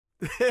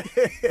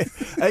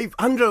Hey,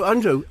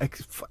 Andrew,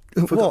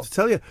 forgot to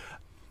tell you,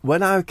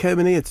 when I came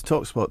in here to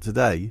TalkSport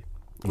today,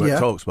 we're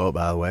at TalkSport,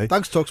 by the way.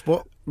 Thanks,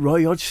 TalkSport.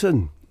 Roy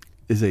Hodgson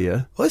is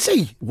here. Oh, is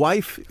he?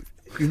 Wife,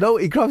 you know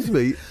what he grabs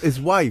me?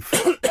 His wife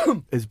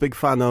is a big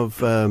fan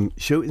of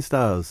Shooting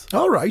Stars.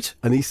 All right.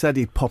 And he said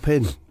he'd pop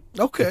in.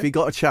 Okay. If he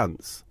got a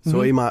chance.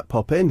 So he might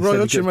pop in. Roy so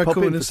Hodgson might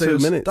come in and say 2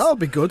 minutes. That'll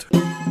be good.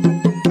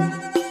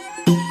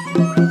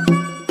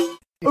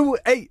 Oh,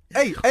 hey,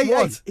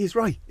 What? he's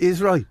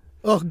right.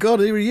 Oh, God,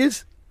 here he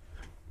is.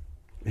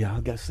 Yeah,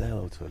 I'll go say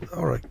hello to him.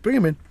 All right, bring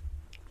him in.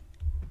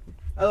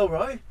 Hello,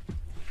 Roy.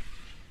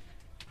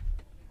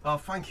 Oh,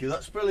 thank you.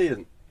 That's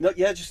brilliant. No,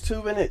 yeah, just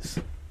 2 minutes.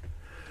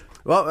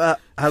 Well,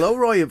 hello,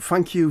 Roy.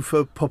 Thank you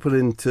for popping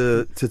in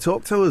to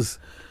talk to us.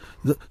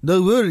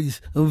 No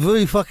worries. I'm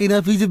very fucking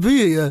happy to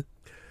be here.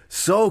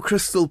 So,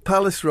 Crystal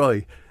Palace,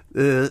 Roy,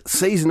 the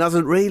season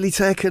hasn't really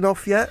taken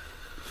off yet.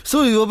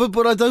 Sorry, Robert,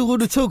 but I don't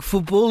want to talk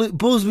football. It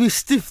bores me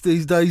stiff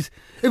these days.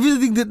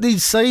 Everything that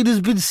needs saying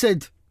has been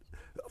said.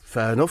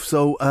 Fair enough.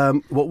 So,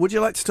 what would you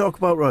like to talk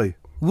about, Roy?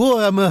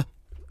 Warhammer.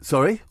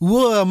 Sorry?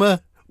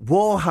 Warhammer.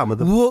 Warhammer.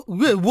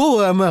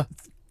 Warhammer.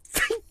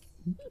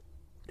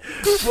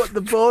 What,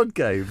 the board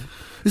game?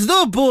 It's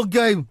not a board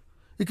game.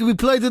 It can be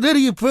played on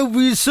any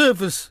appropriate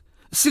surface.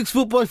 6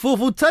 foot by 4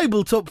 foot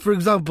tabletop, for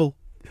example.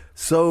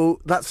 So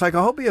that's like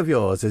a hobby of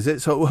yours, is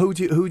it? So who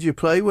do you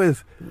play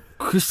with?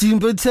 Christian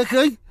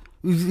Benteke.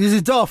 He's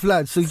a daft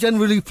lad, so he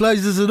generally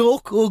plays as an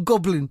orc or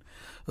goblin.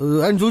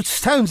 Andrew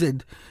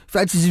Townsend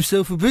fancies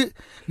himself a bit.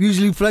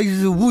 Usually plays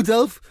as a wood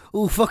elf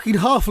or fucking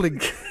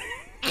halfling.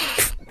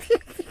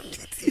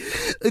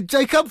 And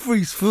Jake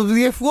Humphries from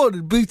the F1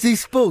 and BT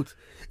Sport.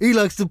 He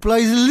likes to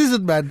play as a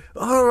lizard man.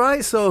 All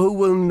right, so who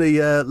won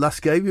the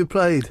last game you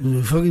played?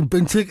 Fucking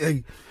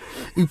Benteke.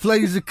 He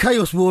played as a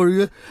Chaos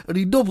Warrior and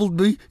he nobbled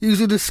me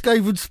using a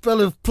scaven spell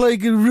of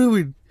Plague and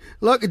Ruin.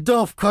 Like a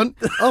daft cunt,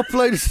 I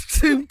played as a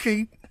Tomb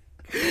King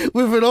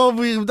with an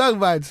army of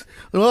nomads.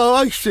 And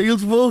our ice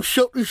shields were all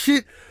shot to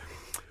shit.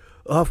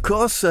 Of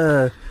course,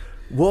 Warhammer.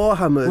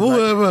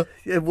 Warhammer.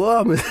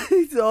 Warhammer.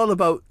 It's all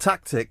about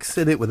tactics,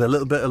 isn't it, with a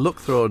little bit of luck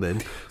thrown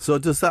in. So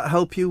does that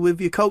help you with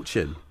your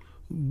coaching?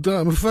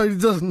 I'm afraid it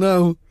doesn't,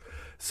 no.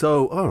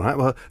 So, all right,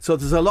 well, so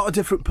there's a lot of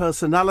different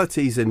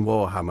personalities in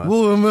Warhammer.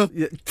 Warhammer.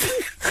 Yeah.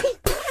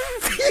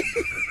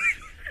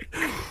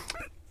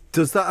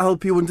 Does that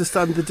help you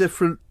understand the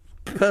different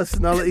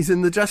personalities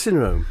in the dressing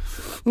room?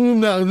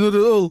 No, not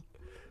at all.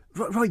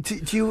 Right,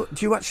 do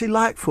you actually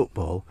like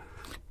football?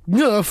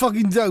 No, I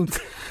fucking don't.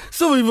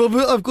 Sorry,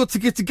 Robert, I've got to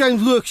get to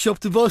Games Workshop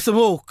to buy some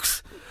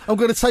orcs. I'm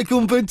going to take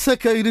on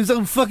Benteke in his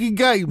own fucking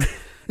game.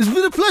 It's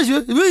been a pleasure,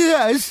 it really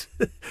has.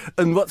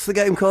 And what's the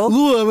game called?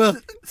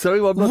 Warhammer. Sorry,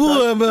 one more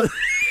Warhammer.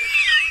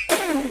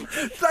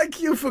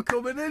 Thank you for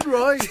coming in,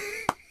 Roy.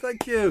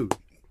 Thank you.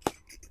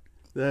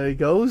 There he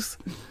goes.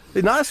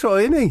 He's nice,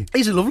 Roy, isn't he?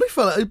 He's a lovely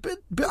fella, a bit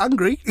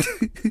angry.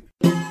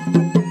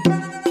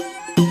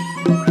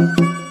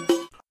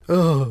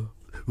 Oh.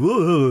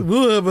 Whoa.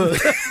 Warhammer.